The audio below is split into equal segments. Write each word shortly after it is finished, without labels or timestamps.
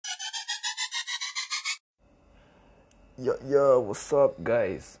Yo, what's up,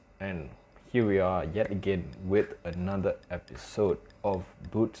 guys? And here we are yet again with another episode of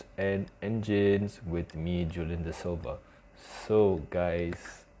Boots and Engines with me, Julian De Silva. So,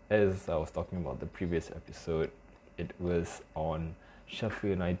 guys, as I was talking about the previous episode, it was on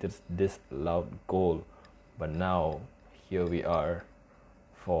Sheffield United's disallowed goal. But now, here we are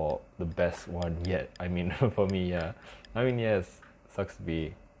for the best one yet. I mean, for me, yeah. I mean, yes, sucks to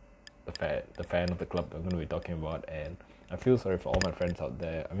be the fan of the club that I'm going to be talking about, and I feel sorry for all my friends out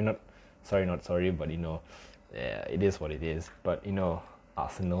there. I mean, not sorry, but yeah, it is what it is. But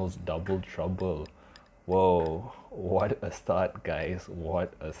Arsenal's double trouble. Whoa, what a start, guys!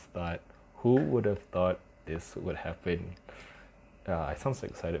 What a start! Who would have thought this would happen? I sound so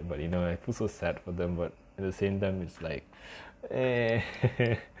excited, but I feel so sad for them. But at the same time, it's like, eh,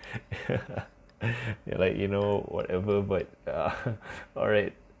 yeah, like whatever. But all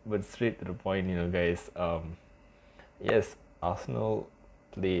right. But straight to the point, guys. Yes, Arsenal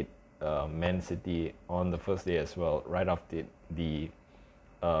played Man City on the first day as well, right after the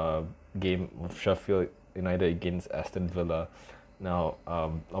game of Sheffield United against Aston Villa. Now,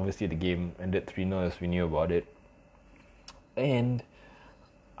 obviously, the game ended 3-0 as we knew about it. And,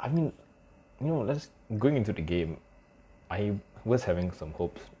 I mean, let's going into the game. I was having some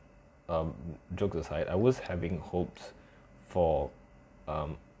hopes. Jokes aside, I was having hopes for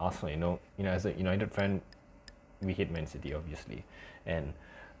Arsenal. As a United fan, we hate Man City obviously, and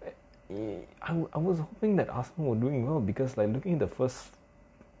I was hoping that Arsenal were doing well because, like, looking at the first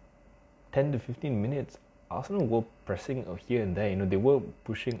 10 to 15 minutes, Arsenal were pressing here and there. They were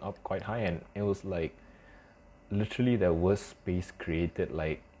pushing up quite high, and it was like literally there was space created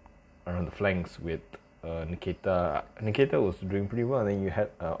like around the flanks with Nikita. Nikita was doing pretty well, and then you had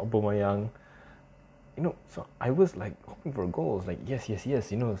Aubameyang. So I was like hoping for a goal. I was like, yes.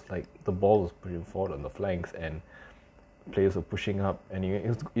 It's like the ball was pushing forward on the flanks and players were pushing up, and it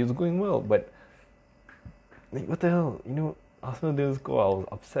was going well. But like, what the hell? Arsenal didn't score. I was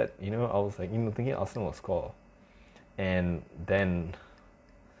upset. I was like, thinking Arsenal will score, and then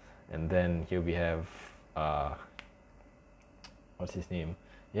here we have what's his name?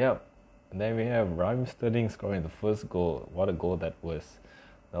 Yep. And then we have Raheem Sterling scoring the first goal. What a goal that was!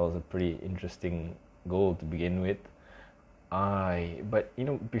 That was a pretty interesting goal to begin with. But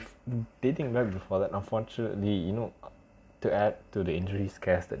dating back before that, unfortunately, to add to the injury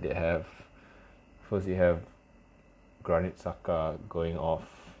scares that they have, first you have Granit Xhaka going off,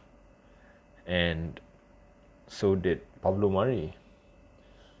 and so did Pablo Mari.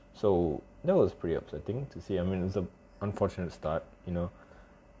 So that was pretty upsetting to see. I mean, it's an unfortunate start.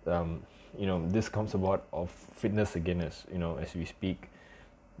 This comes about of fitness again as we speak.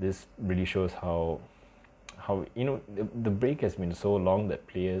 This really shows how the break has been so long that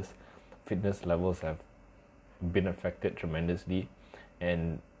players' fitness levels have been affected tremendously,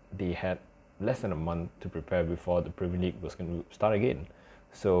 and they had less than a month to prepare before the Premier League was going to start again.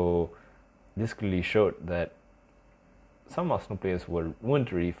 So this clearly showed that some Arsenal players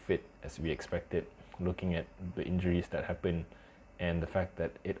weren't really fit as we expected, looking at the injuries that happened and the fact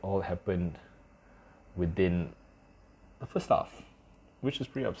that it all happened within the first half, which is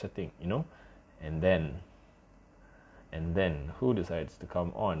pretty upsetting, And then who decides to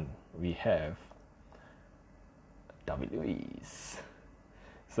come on? We have David Luiz.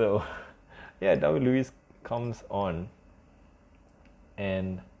 So, yeah, David Luiz comes on,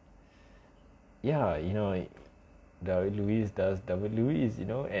 and yeah, David Luiz does David Luiz,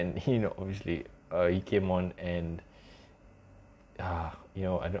 and obviously he came on, and I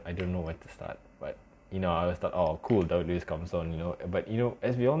don't know where to start, but I always thought, oh, cool, David Luiz comes on, but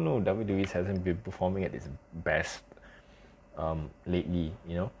as we all know, David Luiz hasn't been performing at his best lately,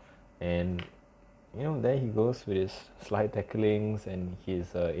 and there he goes with his slide tacklings and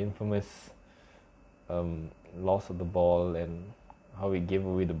his infamous loss of the ball, and how he gave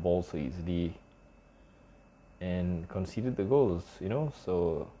away the ball so easily and conceded the goals,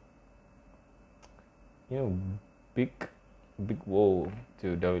 so big woe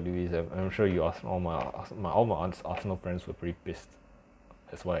to David Luiz. I'm sure you asked all my Arsenal friends were pretty pissed.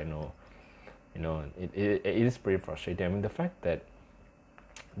 That's what I know. It is pretty frustrating. I mean, the fact that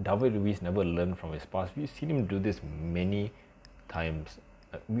David Luiz never learned from his past. We've seen him do this many times.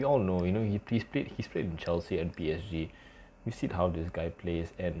 We all know, he's played in Chelsea and PSG. We've seen how this guy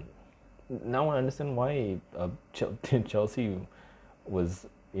plays, and now I understand why Chelsea was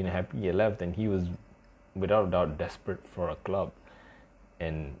happy he left, and he was without a doubt desperate for a club,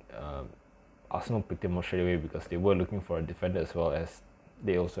 and Arsenal picked him up straight away because they were looking for a defender, as well as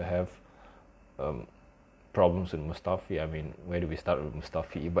they also have problems with Mustafi. I mean, where do we start with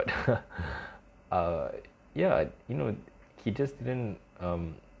Mustafi? But yeah, he just didn't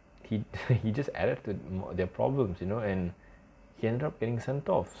he he just added to their problems, and he ended up getting sent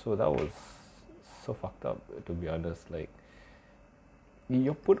off. So that was so fucked up, to be honest. Like,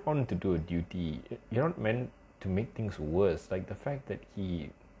 you're put on to do a duty. You're not meant to make things worse. Like the fact that he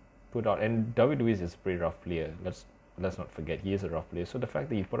put out, and David Luiz is a pretty rough player. Let's not forget he is a rough player. So the fact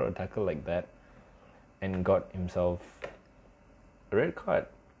that he put out a tackle like that and got himself a red card,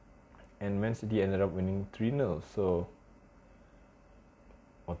 and Man City ended up winning 3-0. So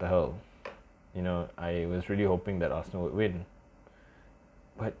what the hell? I was really hoping that Arsenal would win,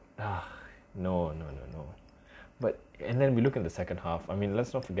 but no. But and then we look at the second half. I mean,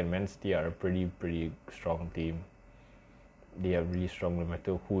 let's not forget Man City are a pretty strong team. They are really strong no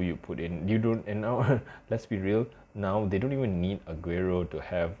matter who you put in. You don't, and now let's be real. Now they don't even need Aguero to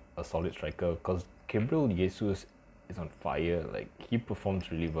have a solid striker, because Gabriel Jesus is on fire. Like, he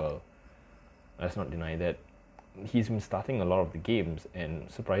performs really well. Let's not deny that. He's been starting a lot of the games, and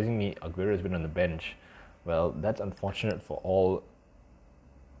surprisingly, Aguero has been on the bench. Well, that's unfortunate for all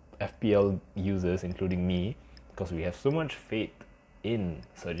FPL users, including me, because we have so much faith in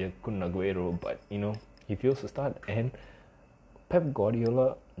Sergio Kun Aguero, but he fails to start, and Pep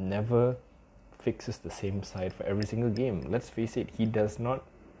Guardiola never fixes the same side for every single game. Let's face it, he does not.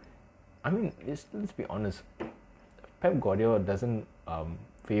 I mean, let's be honest. Pep Guardiola doesn't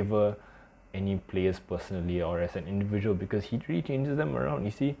favor any players personally or as an individual, because he really changes them around.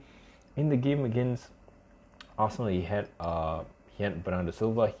 You see, in the game against Arsenal, he had Bernardo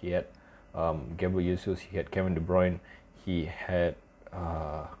Silva, he had Gabriel Jesus, he had Kevin De Bruyne, he had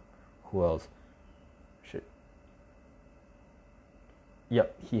who else?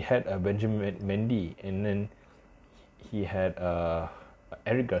 Yep, he had Benjamin Mendy, and then he had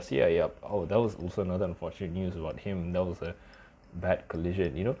Eric Garcia. Yep. Oh, that was also another unfortunate news about him. That was a bad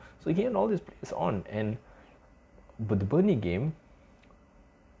collision. So he had all these players on, but the Burnley game,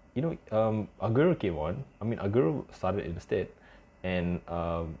 Aguero came on. I mean, Aguero started instead, and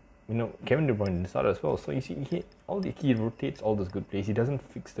Kevin De Bruyne didn't start as well. So you see, he rotates all those good players. He doesn't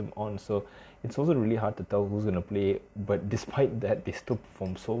fix them on. So it's also really hard to tell who's gonna play. But despite that, they still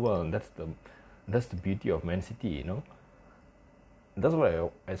perform so well, and that's the beauty of Man City. That's why,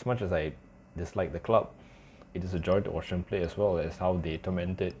 as much as I dislike the club, it is a joy to watch them play, as well as how they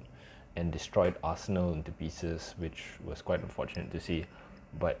tormented and destroyed Arsenal into pieces, which was quite unfortunate to see.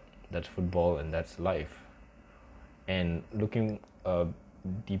 But that's football and that's life. And looking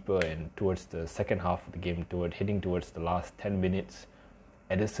deeper and towards the second half of the game, heading towards the last 10 minutes,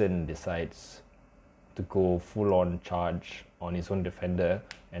 Ederson decides to go full-on charge on his own defender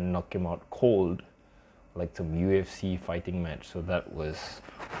and knock him out cold, like some UFC fighting match. So that was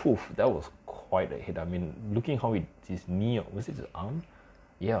quite a hit. I mean, looking how his knee, was it his arm?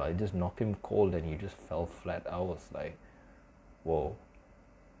 Yeah, it just knocked him cold and he just fell flat. I was like, whoa,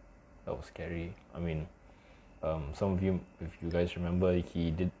 that was scary. I mean, some of you, if you guys remember,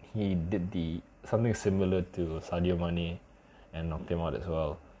 he did the something similar to Sadio Mane and knocked him out as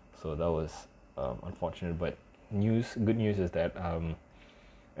well. So that was unfortunate. But good news is that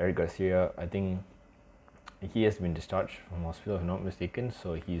Eric Garcia, I think he has been discharged from hospital, if I'm not mistaken.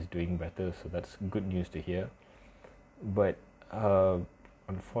 So he's doing better. So that's good news to hear. But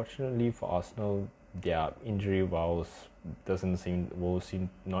unfortunately for Arsenal, their injury woes doesn't seem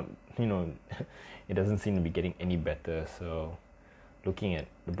not it doesn't seem to be getting any better. So looking at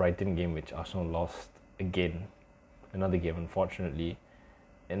the Brighton game, which Arsenal lost again, another game unfortunately,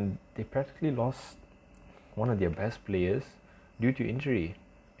 and they practically lost one of their best players due to injury,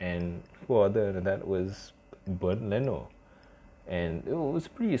 and who other than that was Bernd Leno. And it was a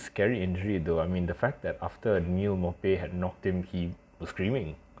pretty scary injury though. I mean, the fact that after Neil Maupay had knocked him, he was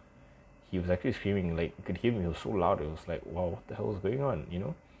screaming. He was actually screaming, like you could hear him, he was so loud. It was like, wow, what the hell is going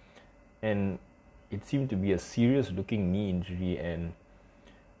on, And it seemed to be a serious looking knee injury, and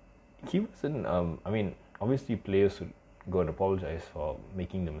he wasn't, I mean, obviously players would go and apologize for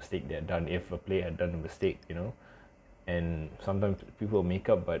making the mistake they had done if a player had done a mistake, and sometimes people make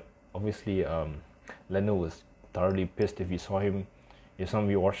up, but obviously Leno was thoroughly pissed. If some of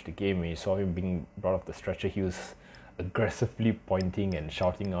you watched the game and you saw him being brought off the stretcher, he was aggressively pointing and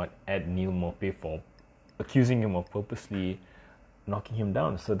shouting out at Neil Maupay for accusing him of purposely knocking him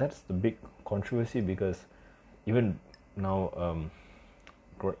down. So that's the big controversy, because even now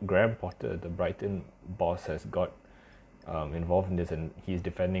Graham Potter, the Brighton boss, has got involved in this, and he's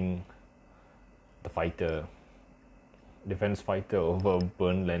defending the defense fighter over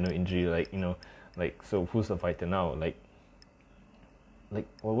Bernd Leno injury. So who's the fighter now?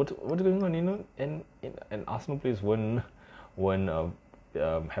 Well, what's going on? And Arsenal players weren't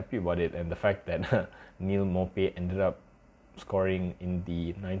happy about it, and the fact that Neil Maupay ended up scoring in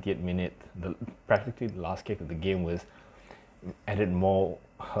the 90th minute, practically the last kick of the game, was added more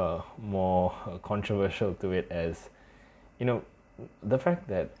controversial to it, as you know, the fact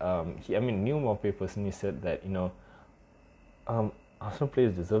that Neil Maupay personally said that Arsenal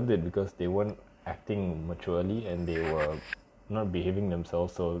players deserved it because they weren't acting maturely and they were not behaving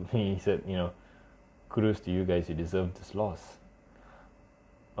themselves. So he said, kudos to you guys, you deserve this loss.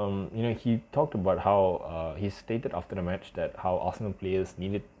 He talked about how he stated after the match that how Arsenal players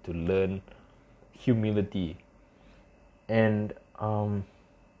needed to learn humility, and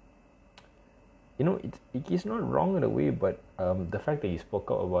he's not wrong in a way, but the fact that he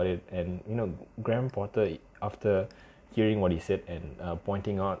spoke up about it, and Graham Potter, after hearing what he said and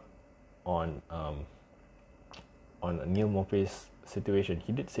pointing out on Neil Maupay's situation,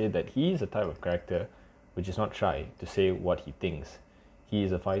 he did say that he is a type of character which is not shy to say what he thinks. He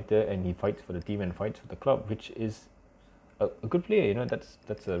is a fighter and he fights for the team and fights for the club, which is a good player.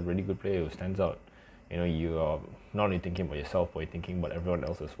 That's a really good player who stands out. You are not only thinking about yourself, but you're thinking about everyone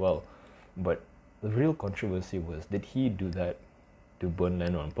else as well. But the real controversy was, did he do that to burn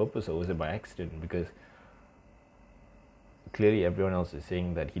Leno on purpose, or was it by accident? Because clearly everyone else is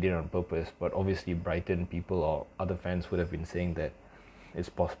saying that he did it on purpose, but obviously Brighton people or other fans would have been saying that it's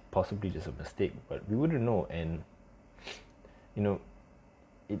possibly just a mistake, but we wouldn't know. And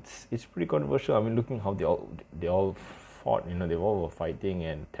it's pretty controversial. I mean, looking how they all fought, they all were fighting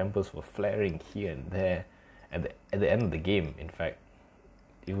and tempers were flaring here and there at the end of the game, in fact,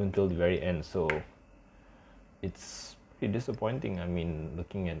 even till the very end. So it's pretty disappointing. I mean,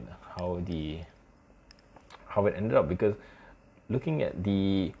 looking at how it ended up, because looking at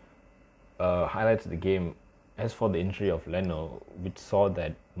the highlights of the game, as for the injury of Leno, which saw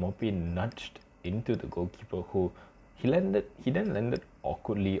that Maupay nudged into the goalkeeper, who he then landed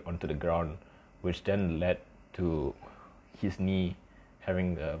awkwardly onto the ground, which then led to his knee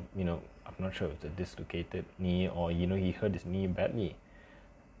having I'm not sure if it's a dislocated knee or he hurt his knee badly.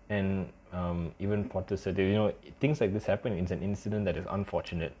 And even Potter said things like this happen. It's an incident that is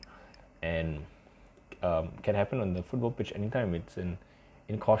unfortunate and can happen on the football pitch anytime. It's an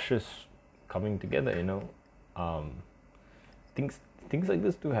incautious coming together, things like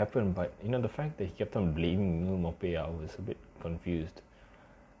this do happen. But the fact that he kept on blaming Neil Maupay, I was a bit confused.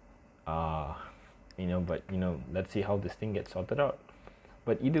 But let's see how this thing gets sorted out.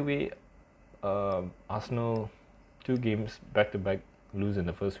 But either way, Arsenal 2 games back to back lose in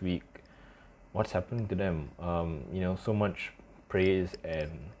the first week. What's happening to them? So much praise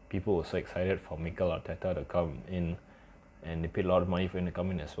and people were so excited for Mikel Arteta to come in, and they paid a lot of money for him to come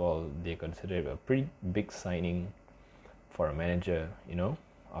in as well. They considered it a pretty big signing for a manager,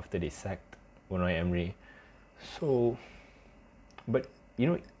 after they sacked Unai Emery. So, but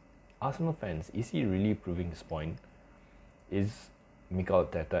Arsenal fans, is he really proving his point? Is Mikel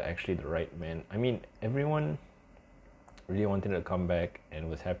Arteta actually the right man? I mean, everyone really wanted to come back and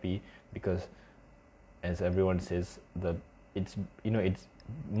was happy because, as everyone says, it's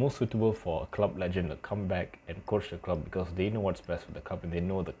most suitable for a club legend to come back and coach the club because they know what's best for the club and they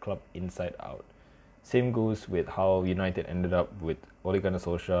know the club inside out. Same goes with how United ended up with Ole Gunnar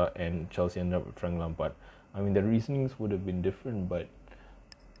Solskjaer and Chelsea ended up with Frank Lampard. I mean, the reasonings would have been different, but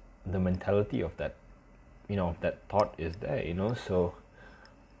the mentality of that, of that thought is there, So,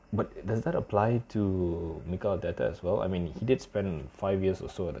 but does that apply to Mikel Arteta as well? I mean, he did spend 5 years or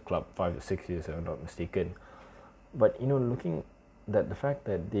so at the club, 5 or 6 years, if I'm not mistaken. But looking at the fact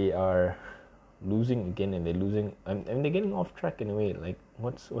that they are losing again and they're losing, and they're getting off track in a way. Like,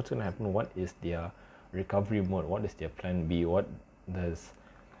 what's going to happen? What is their recovery mode? What is their plan B? What does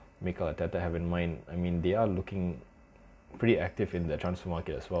Mikel Arteta have in mind? I mean, they are looking pretty active in the transfer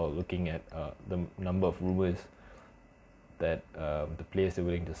market as well, looking at the number of rumours that the players they're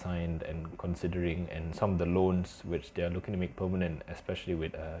willing to sign and considering, and some of the loans which they are looking to make permanent, especially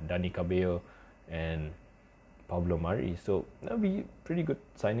with Dani Cabello and Pablo Mari. So that'll be pretty good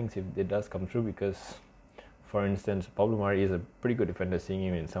signings if it does come true, because, for instance, Pablo Mari is a pretty good defender, seeing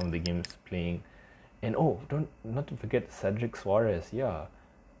him in some of the games playing. And not to forget Cedric Suarez. Yeah,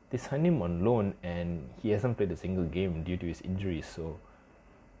 they signed him on loan and he hasn't played a single game due to his injuries. So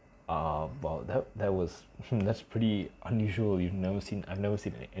wow, that was that's pretty unusual. I've never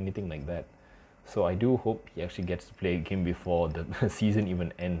seen anything like that. So I do hope he actually gets to play a game before the season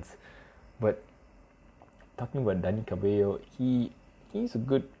even ends. But talking about Dani Cabello, he's a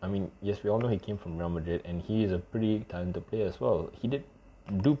good, I mean, yes, we all know he came from Real Madrid and he is a pretty talented player as well. He did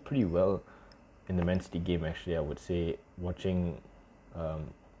do pretty well in the Man City game, actually, I would say, watching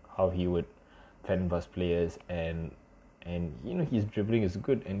how he would pen bust players, and his dribbling is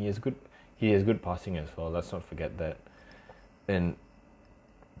good, and he has good passing as well. Let's not forget that. and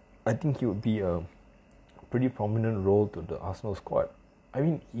I think he would be a pretty prominent role to the Arsenal squad. I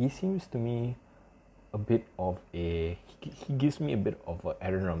mean, he seems to me a bit of he gives me a bit of a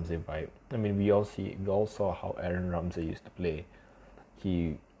Aaron Ramsey vibe. I mean, we all saw how Aaron Ramsey used to play.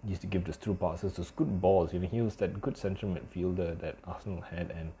 He used to give those through passes, those good balls. He was that good central midfielder that Arsenal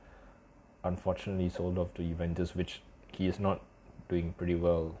had, and unfortunately sold off to Juventus, which he is not doing pretty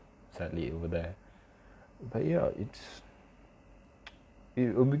well, sadly, over there. But yeah,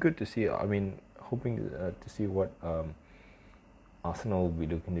 it will be good to see. I mean, hoping to see what Arsenal will be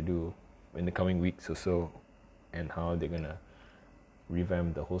looking to do in the coming weeks or so, and how they're gonna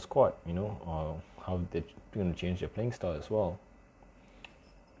revamp the whole squad, or how they're gonna change their playing style as well.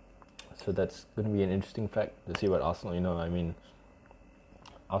 So that's gonna be an interesting fact to see what Arsenal. I mean,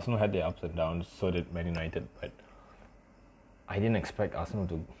 Arsenal had their ups and downs, so did Man United, but I didn't expect Arsenal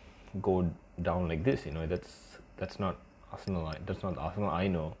to go down like this. That's not Arsenal. That's not the Arsenal I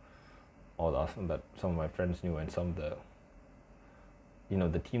know, or the Arsenal that some of my friends knew, and some of the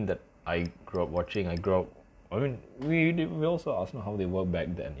the team that I grew up watching. I mean, we also Arsenal how they were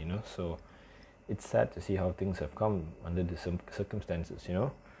back then. So it's sad to see how things have come under the circumstances.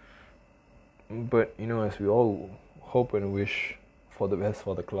 But as we all hope and wish for the best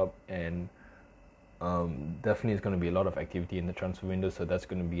for the club, and definitely it's going to be a lot of activity in the transfer window, so that's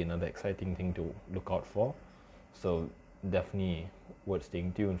going to be another exciting thing to look out for. So definitely worth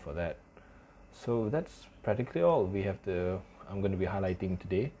staying tuned for that. So that's practically all I'm going to be highlighting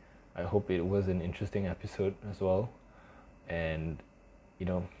today. I hope it was an interesting episode as well, and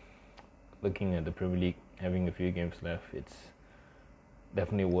looking at the Premier League, having a few games left, it's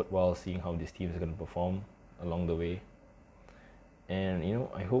definitely worthwhile seeing how this team is going to perform along the way. And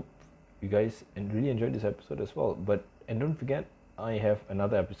I hope you guys really enjoyed this episode as well. And don't forget, I have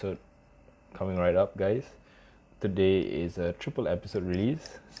another episode coming right up, guys. Today is a triple episode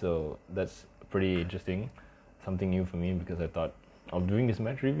release, so that's pretty interesting, something new for me, because I thought of doing this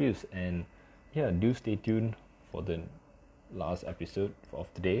match reviews. And yeah, do stay tuned for the last episode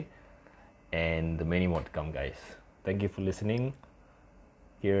of today, and the many more to come, guys. Thank you for listening.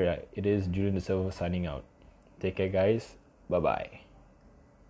 Here it is, Julian De Silva signing out. Take care, guys. Bye bye.